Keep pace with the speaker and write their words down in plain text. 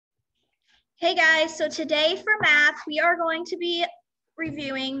Hey guys, so today for math, we are going to be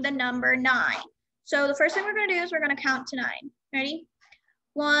reviewing the number 9. So the first thing we're going to do is we're going to count to 9. Ready?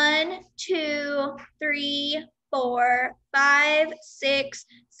 1, 2, 3, 4, 5, 6,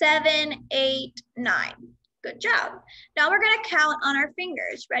 7, 8, 9. Good job. Now we're going to count on our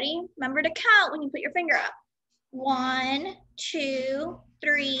fingers. Ready? Remember to count when you put your finger up. 1, 2,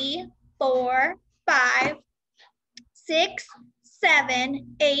 3, 4, 5, 6,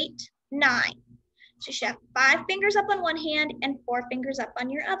 7, 8, 9. So you should have 5 fingers up on one hand and 4 fingers up on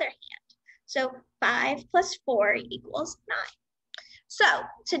your other hand. So 5 plus 4 equals 9. So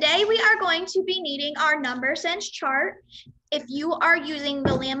today we are going to be needing our number sense chart. If you are using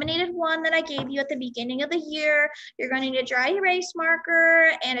the laminated one that I gave you at the beginning of the year, you're going to need a dry erase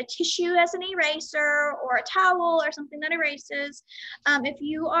marker and a tissue as an eraser or a towel or something that erases. If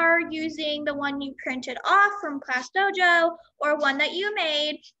you are using the one you printed off from Class Dojo or one that you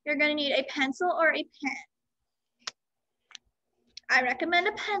made, you're going to need a pencil or a pen. I recommend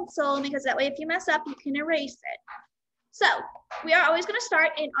a pencil because that way if you mess up, you can erase it. So we are always going to start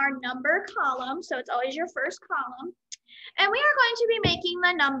in our number column. So it's always your first column. And we are going to be making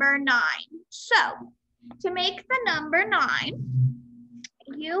the number 9. So to make the number 9,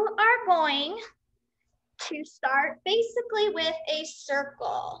 you are going to start basically with a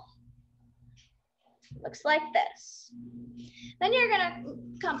circle. Looks like this. Then you're going to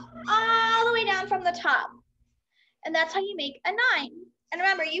come all the way down from the top. And that's how you make a 9. And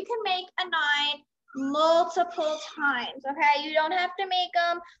remember, you can make a 9 multiple times, okay? You don't have to make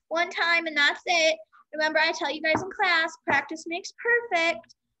them one time and that's it. Remember, I tell you guys in class, practice makes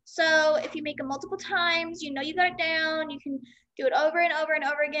perfect. So if you make them multiple times, you know you got it down. You can do it over and over and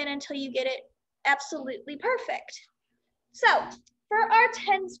over again until you get it absolutely perfect. So for our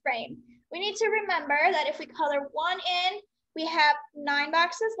tens frame, we need to remember that if we color 1 in, we have 9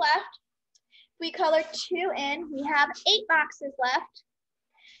 boxes left. If we color 2 in, we have 8 boxes left.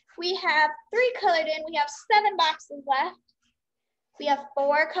 We have 3 colored in, we have 7 boxes left. We have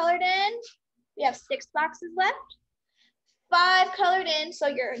 4 colored in, we have 6 boxes left. 5 colored in, so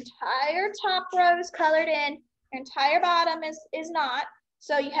your entire top row is colored in, your entire bottom is not.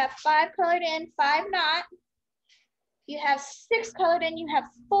 So you have 5 colored in, 5 not. You have 6 colored in, you have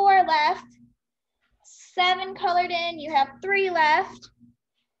 4 left. 7 colored in, you have 3 left.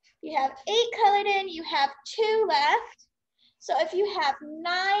 You have 8 colored in, you have 2 left. So if you have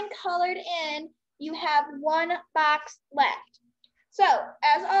 9 colored in, you have 1 box left. So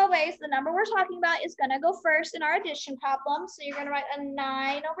as always, the number we're talking about is gonna go first in our addition problem. So you're gonna write a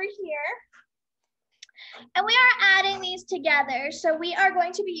 9 over here. And we are adding these together. So we are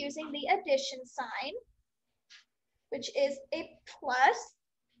going to be using the addition sign, which is a plus,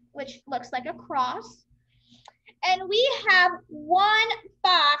 which looks like a cross. And we have 1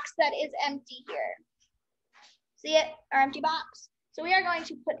 box that is empty here. See it, our empty box? So we are going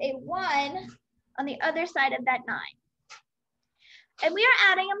to put a 1 on the other side of that 9. And we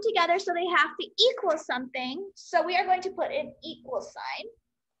are adding them together so they have to equal something. So we are going to put an equal sign.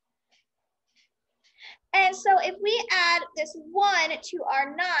 And so if we add this 1 to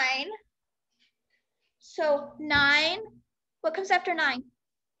our 9, so 9, what comes after 9?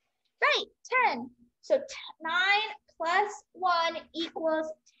 Right, 10. So 9 plus 1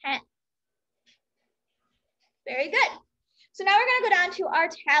 equals 10. Very good. So now we're going to go down to our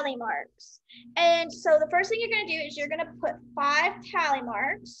tally marks. And so the first thing you're going to do is you're going to put 5 tally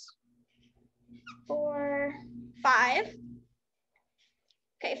marks. 4, 5.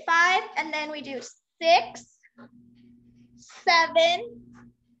 Okay, 5. And then we do 6, 7,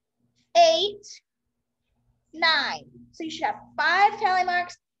 8, 9. So you should have 5 tally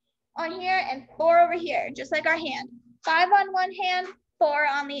marks on here and 4 over here, just like our hand. 5 on one hand, 4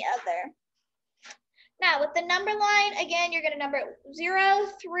 on the other. Now with the number line, again, you're gonna number it 0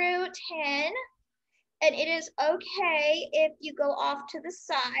 through 10. And it is okay if you go off to the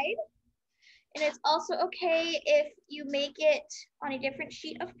side. And it's also okay if you make it on a different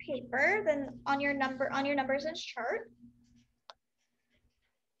sheet of paper than on your numbers and chart.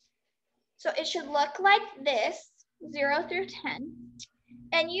 So it should look like this, 0 through 10.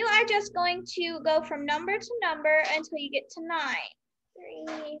 And you are just going to go from number to number until you get to 9.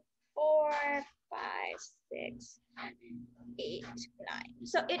 3, 4, 5, 6, 8, 9.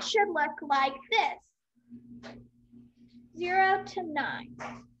 So it should look like this. 0 to 9.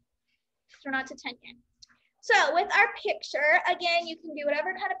 So we're not to 10 yet. So with our picture, again, you can do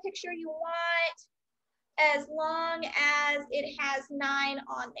whatever kind of picture you want as long as it has 9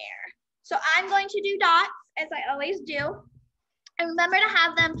 on there. So I'm going to do dots as I always do. And remember to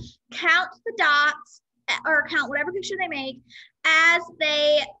have them count the dots or count whatever picture they make as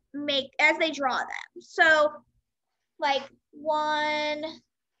they draw them. So like 1,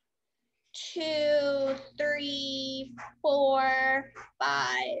 2, 3, 4,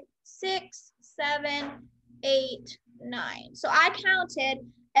 5, 6, 7, 8, 9. So I counted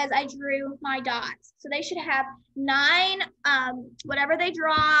as I drew my dots. So they should have 9, whatever they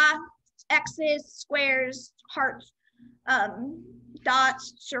draw, X's, squares, hearts,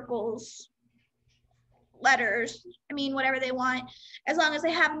 dots, circles, letters, whatever they want, as long as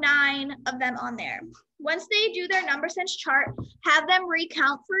they have 9 of them on there. Once they do their number sense chart, have them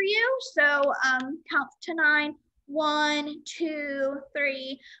recount for you. So count to 9. 1, 2,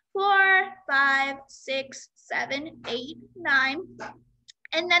 3, 4, 5, 6, 7, 8, 9.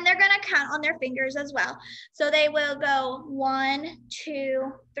 And then they're going to count on their fingers as well. So they will go 1,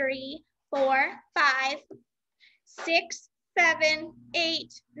 2, 3, 4, 5, 6, 7,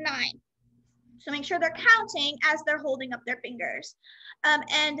 8, 9. So make sure they're counting as they're holding up their fingers.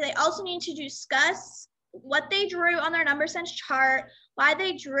 And they also need to discuss what they drew on their number sense chart, why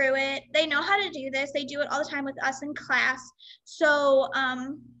they drew it. They know how to do this. They do it all the time with us in class. So,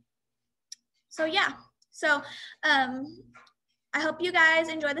 yeah. So, I hope you guys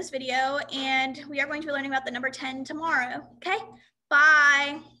enjoy this video, and we are going to be learning about the number 10 tomorrow. Okay,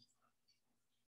 bye.